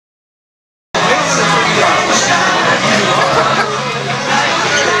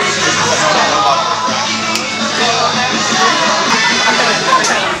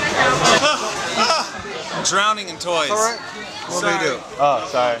clothing and toys. All right. What do we do? Oh,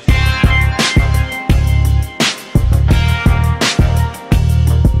 sorry.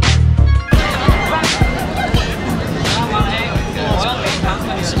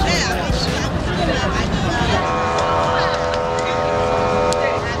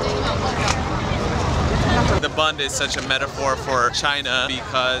 The bund is such a metaphor for China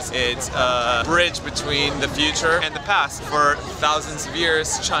because it's a bridge between the future and the past. For thousands of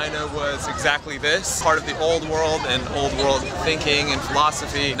years, China was exactly this, part of the old world and old world thinking and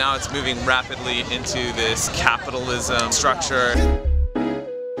philosophy. Now it's moving rapidly into this capitalism structure.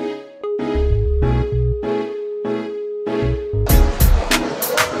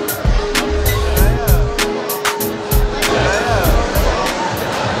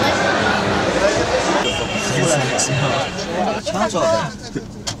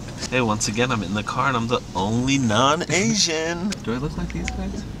 Hey, once again, I'm in the car and I'm the only non-Asian. Do I look like these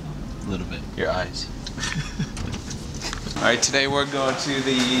guys? A little bit. Your eyes. All right, today we're going to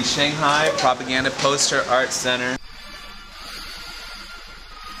the Shanghai Propaganda Poster Art Center.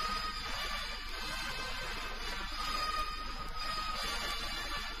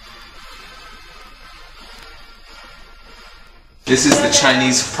 This is the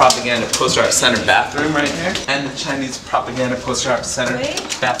Chinese Propaganda Poster Art Center bathroom right here, and the Chinese Propaganda Poster Art Center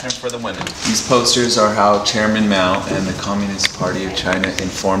bathroom for the women. These posters are how Chairman Mao and the Communist Party of China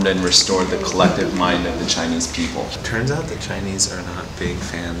informed and restored the collective mind of the Chinese people. Turns out the Chinese are not big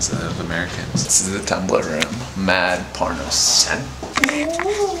fans of Americans. This is the Tumblr room. Mad Parnos.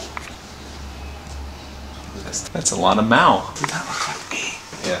 That's a lot of Mao. Does that look like me?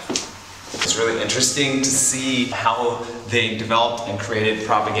 Yeah. It's really interesting to see how they developed and created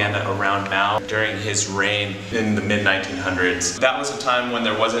propaganda around Mao during his reign in the mid-1900s. That was a time when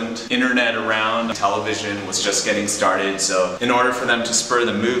there wasn't internet around, television was just getting started, so in order for them to spur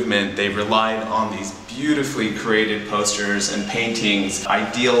the movement, they relied on these beautifully created posters and paintings,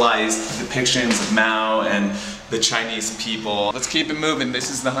 idealized depictions of Mao and the Chinese people. Let's keep it moving. This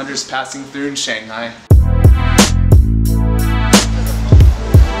is the hunters passing through in Shanghai.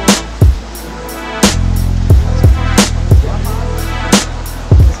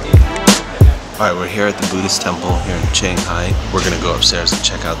 Alright, we're here at the Buddhist temple here in Shanghai. We're gonna go upstairs and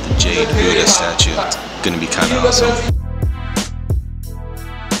check out the Jade Buddha statue. It's gonna be kinda awesome.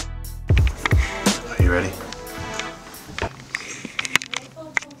 Are you ready?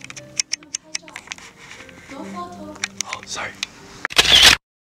 Oh, sorry.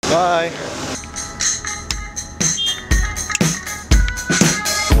 Bye!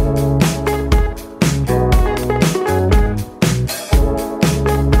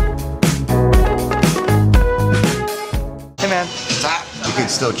 You can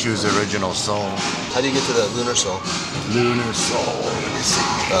still choose the original soul. How do you get to the lunar soul? Lunar soul. Let me see.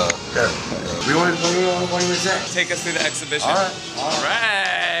 There. What do you want to say? Take us through the exhibition.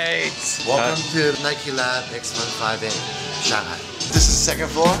 Alright. Welcome to Nike Lab X158, Shanghai. This is the second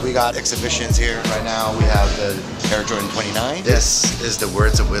floor. We got exhibitions here. Right now we have the Air Jordan 29. This is the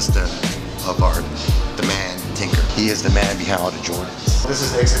words of wisdom of the man Tinker. He is the man behind all the Jordans. This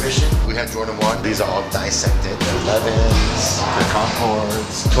is the exhibition. We have Jordan 1. These are all dissected. The 11s, the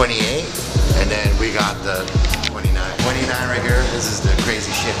Concords, 28, and then we got the 29. 29 right here. This is the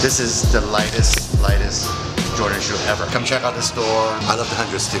crazy shit. This is the lightest Jordan shoe ever. Come check out the store. I love the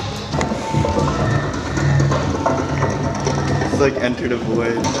hundreds too. It's like Enter the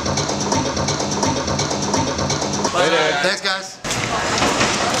Void. Later. Thanks, guys.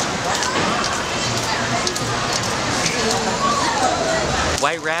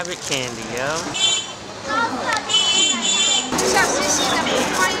 White rabbit candy, yo.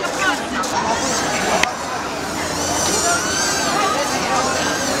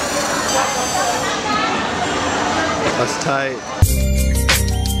 That's tight.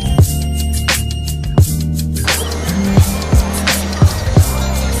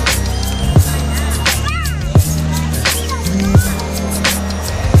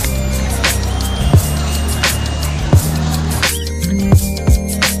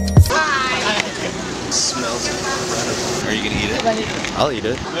 Smells incredible. Are you gonna eat it? I'll eat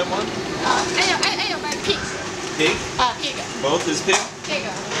it. Pig? Pig? Both is pig?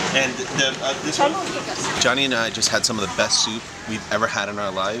 And this one? Johnny and I just had some of the best soup we've ever had in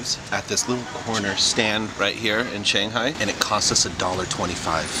our lives at this little corner stand right here in Shanghai, and it cost us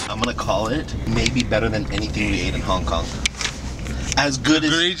 $1.25. I'm gonna call it maybe better than anything we ate in Hong Kong. As good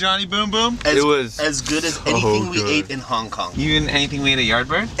as Johnny Boom Boom? It was as good as anything we ate in Hong Kong. Even anything we ate at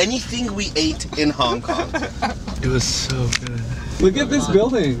Yardbird? Anything we ate in Hong Kong. It was so good. Look at this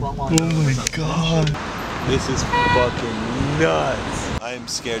building. Oh my god. This is fucking nuts. I'm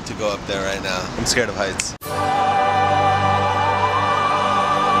scared to go up there right now. I'm scared of heights.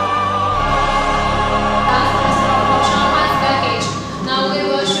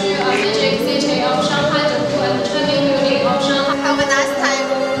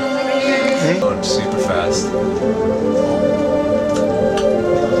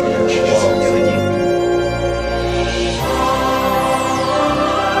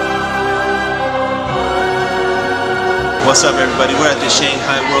 What's up, everybody? We're at the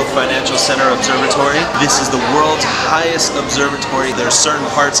Shanghai World Financial Center Observatory. This is the world's highest observatory. There are certain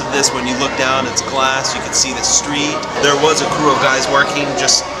parts of this, when you look down, it's glass. You can see the street. There was a crew of guys working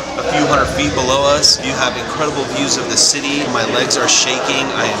just a few hundred feet below us. You have incredible views of the city. My legs are shaking.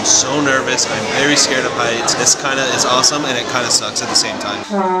 I am so nervous. I'm very scared of heights. This kind of is awesome, and it kind of sucks at the same time.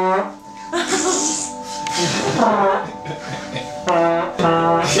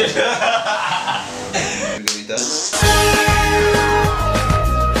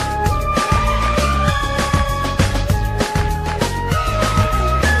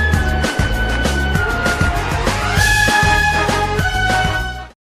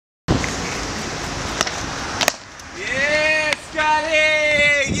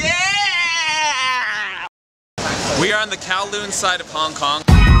 We are on the Kowloon side of Hong Kong.